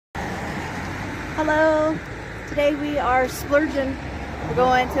Hello. Today we are splurging. We're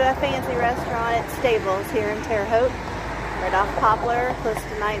going to a fancy restaurant at Stables here in Terre Haute, right off Poplar, close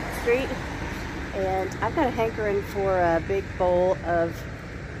to 9th Street. And I've got a hankering for a big bowl of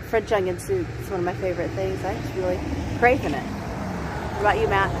French onion soup. It's one of my favorite things. I'm just really craving it. What about you,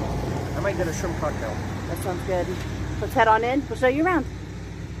 Matt? I might get a shrimp cocktail. That sounds good. Let's head on in. We'll show you around.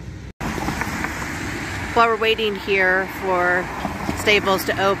 While we're waiting here for Stables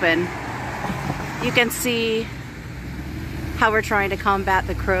to open, you can see how we're trying to combat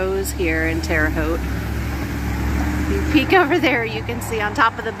the crows here in Terre Haute. If you peek over there, you can see on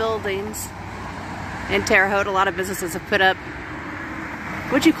top of the buildings in Terre Haute, a lot of businesses have put up,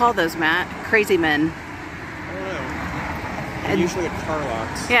 what'd you call those, Matt? Crazy men. I don't know. And usually at car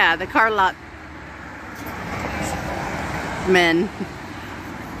lots. Yeah, the car lot men.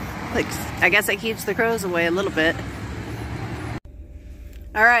 Like, I guess it keeps the crows away a little bit.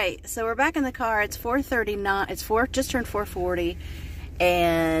 All right, so we're back in the car. It's 4:39. It's just turned 4:40,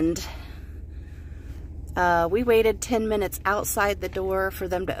 and we waited 10 minutes outside the door for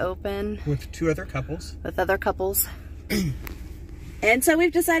them to open. With two other couples. With other couples. And so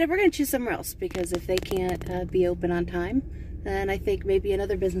we've decided we're going to choose somewhere else, because if they can't be open on time, then I think maybe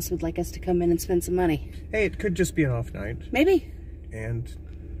another business would like us to come in and spend some money. Hey, it could just be an off night. Maybe. And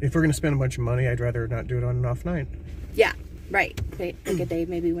if we're going to spend a bunch of money, I'd rather not do it on an off night. Yeah. Right, pick a day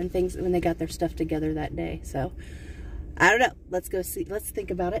maybe when they got their stuff together that day. So I don't know. Let's go see. Let's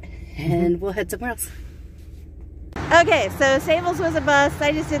think about it, and we'll head somewhere else. Okay, so Stables was a bust.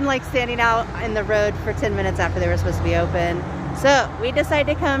 I just didn't like standing out in the road for 10 minutes after they were supposed to be open. So we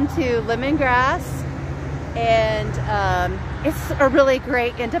decided to come to Lemongrass, and it's a really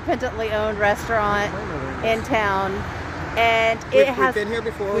great independently owned restaurant in town. And we've been here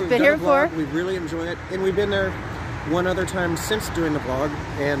before. We've been here before. We really enjoy it, and we've been there one other time since doing the vlog,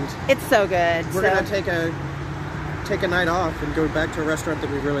 and it's so good. We're gonna take a night off and go back to a restaurant that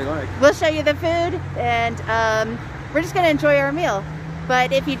we really like. We'll show you the food, and we're just gonna enjoy our meal.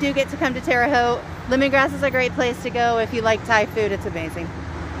 But if you do get to come to Terre Haute, Lemongrass is a great place to go. If you like Thai food, it's amazing.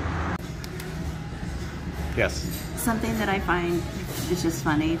 Yes. Something that I find is just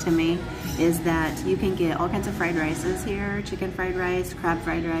funny to me is that you can get all kinds of fried rices here, chicken fried rice, crab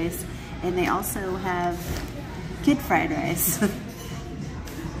fried rice, and they also have kid fried rice.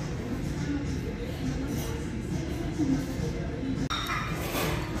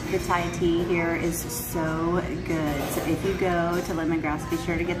 The Thai tea here is so good. So if you go to Lemongrass, be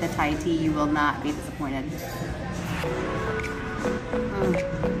sure to get the Thai tea. You will not be disappointed.